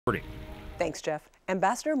Thanks, Jeff.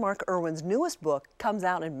 Ambassador Mark Erwin's newest book comes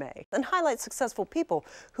out in May and highlights successful people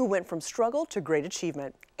who went from struggle to great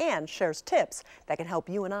achievement and shares tips that can help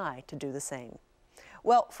you and I to do the same.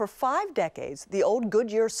 Well, for 5 decades, the old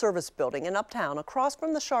Goodyear service building in Uptown across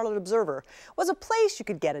from the Charlotte Observer was a place you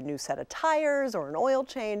could get a new set of tires or an oil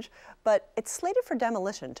change, but it's slated for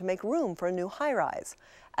demolition to make room for a new high-rise.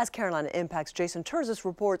 As Carolina Impact's Jason Terzis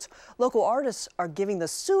reports, local artists are giving the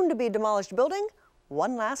soon-to-be-demolished building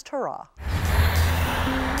one last hurrah.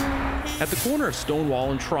 At the corner of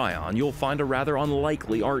Stonewall and Tryon, you'll find a rather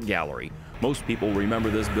unlikely art gallery. Most people remember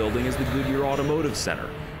this building as the Goodyear Automotive Center.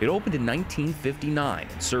 It opened in 1959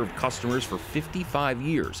 and served customers for 55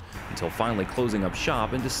 years until finally closing up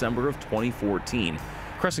shop in December of 2014.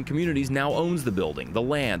 Crescent Communities now owns the building, the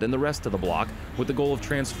land, and the rest of the block with the goal of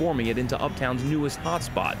transforming it into Uptown's newest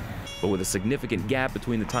hotspot. But with a significant gap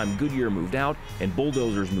between the time Goodyear moved out and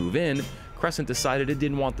bulldozers move in, Crescent decided it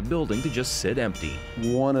didn't want the building to just sit empty.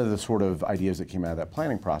 One of the sort of ideas that came out of that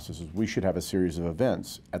planning process is we should have a series of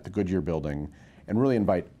events at the Goodyear building and really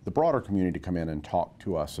invite the broader community to come in and talk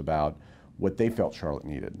to us about what they felt Charlotte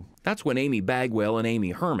needed. That's when Amy Bagwell and Amy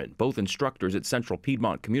Herman, both instructors at Central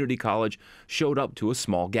Piedmont Community College, showed up to a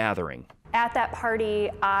small gathering. At that party,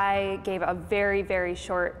 I gave a very, very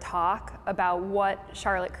short talk about what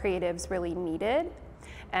Charlotte creatives really needed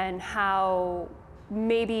and how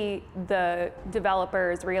maybe the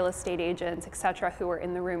developers, real estate agents, etc., who were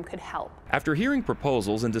in the room could help. After hearing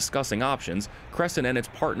proposals and discussing options, Crescent and its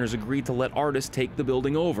partners agreed to let artists take the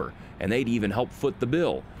building over, and they'd even help foot the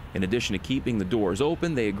bill. In addition to keeping the doors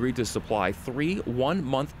open, they agreed to supply 3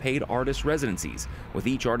 one-month paid artist residencies, with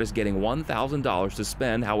each artist getting $1,000 to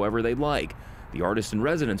spend however they'd like. The Artist in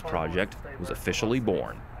Residence project was officially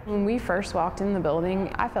born. When we first walked in the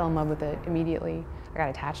building, I fell in love with it immediately. I got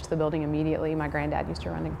attached to the building immediately. My granddad used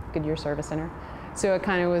to run a Goodyear service center. So it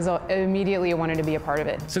kind of was immediately I wanted to be a part of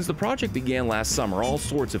it. Since the project began last summer, all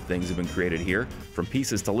sorts of things have been created here, from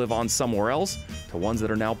pieces to live on somewhere else to ones that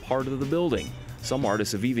are now part of the building. Some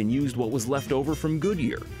artists have even used what was left over from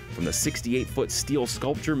Goodyear, from the 68-foot steel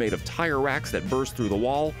sculpture made of tire racks that burst through the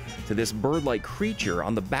wall, to this bird-like creature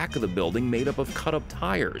on the back of the building made up of cut-up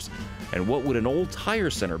tires. And what would an old tire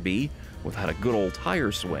center be without a good old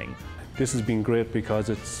tire swing? This has been great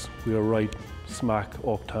because we are right smack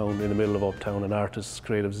uptown, in the middle of uptown, and artists,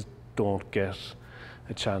 creatives don't get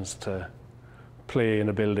a chance to play in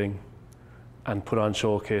a building and put on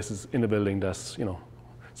showcases in a building that's,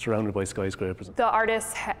 surrounded by skyscrapers. The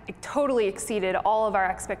artists totally exceeded all of our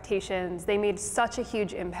expectations. They made such a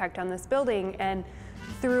huge impact on this building, and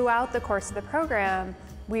throughout the course of the program,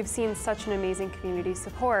 we've seen such an amazing community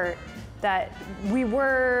support that we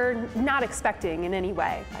were not expecting in any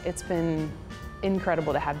way. It's been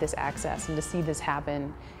incredible to have this access and to see this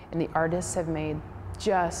happen, and the artists have made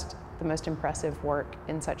just the most impressive work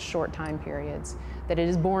in such short time periods, that it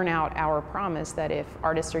has borne out our promise that if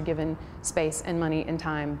artists are given space and money and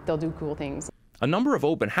time, they'll do cool things. A number of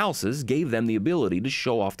open houses gave them the ability to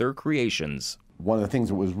show off their creations. One of the things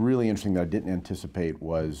that was really interesting that I didn't anticipate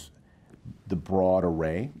was the broad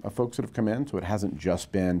array of folks that have come in. So it hasn't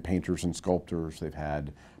just been painters and sculptors. They've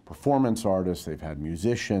had performance artists, they've had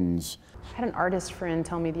musicians. I had an artist friend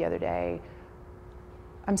tell me the other day,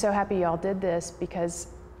 I'm so happy y'all did this because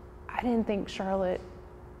I didn't think Charlotte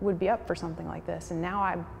would be up for something like this, and now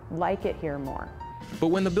I like it here more. But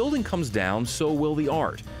when the building comes down, so will the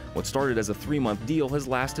art. What started as a 3-month deal has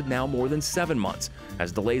lasted now more than 7 months,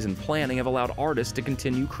 as delays in planning have allowed artists to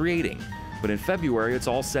continue creating. But in February, it's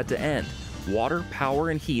all set to end. Water, power,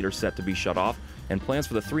 and heat are set to be shut off, and plans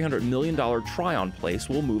for the $300 million Tryon Place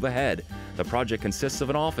will move ahead. The project consists of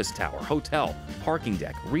an office tower, hotel, parking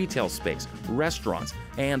deck, retail space, restaurants,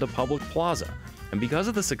 and a public plaza. And because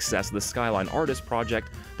of the success of the Skyline Artist Project,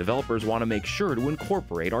 developers want to make sure to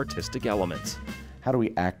incorporate artistic elements. How do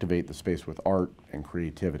we activate the space with art and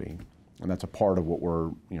creativity? And that's a part of what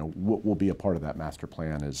what will be a part of that master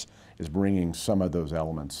plan is bringing some of those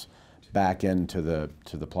elements back into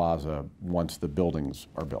the plaza once the buildings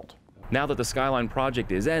are built. Now that the Skyline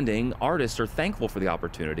project is ending, artists are thankful for the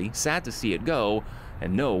opportunity, sad to see it go,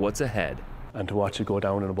 and know what's ahead. And to watch it go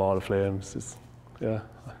down in a ball of flames it's going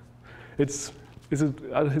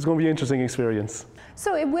to be an interesting experience.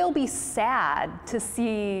 So it will be sad to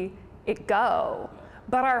see it go,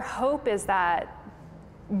 but our hope is that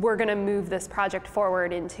we're going to move this project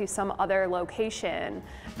forward into some other location,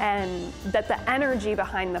 and that the energy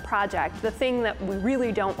behind the project, the thing that we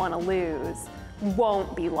really don't want to lose,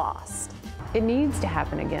 won't be lost. It needs to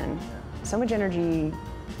happen again. So much energy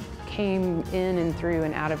came in and through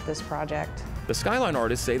and out of this project. The Skyline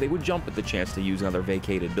artists say they would jump at the chance to use another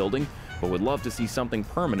vacated building, but would love to see something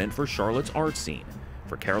permanent for Charlotte's art scene.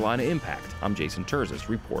 For Carolina Impact, I'm Jason Terzis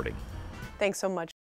reporting. Thanks so much.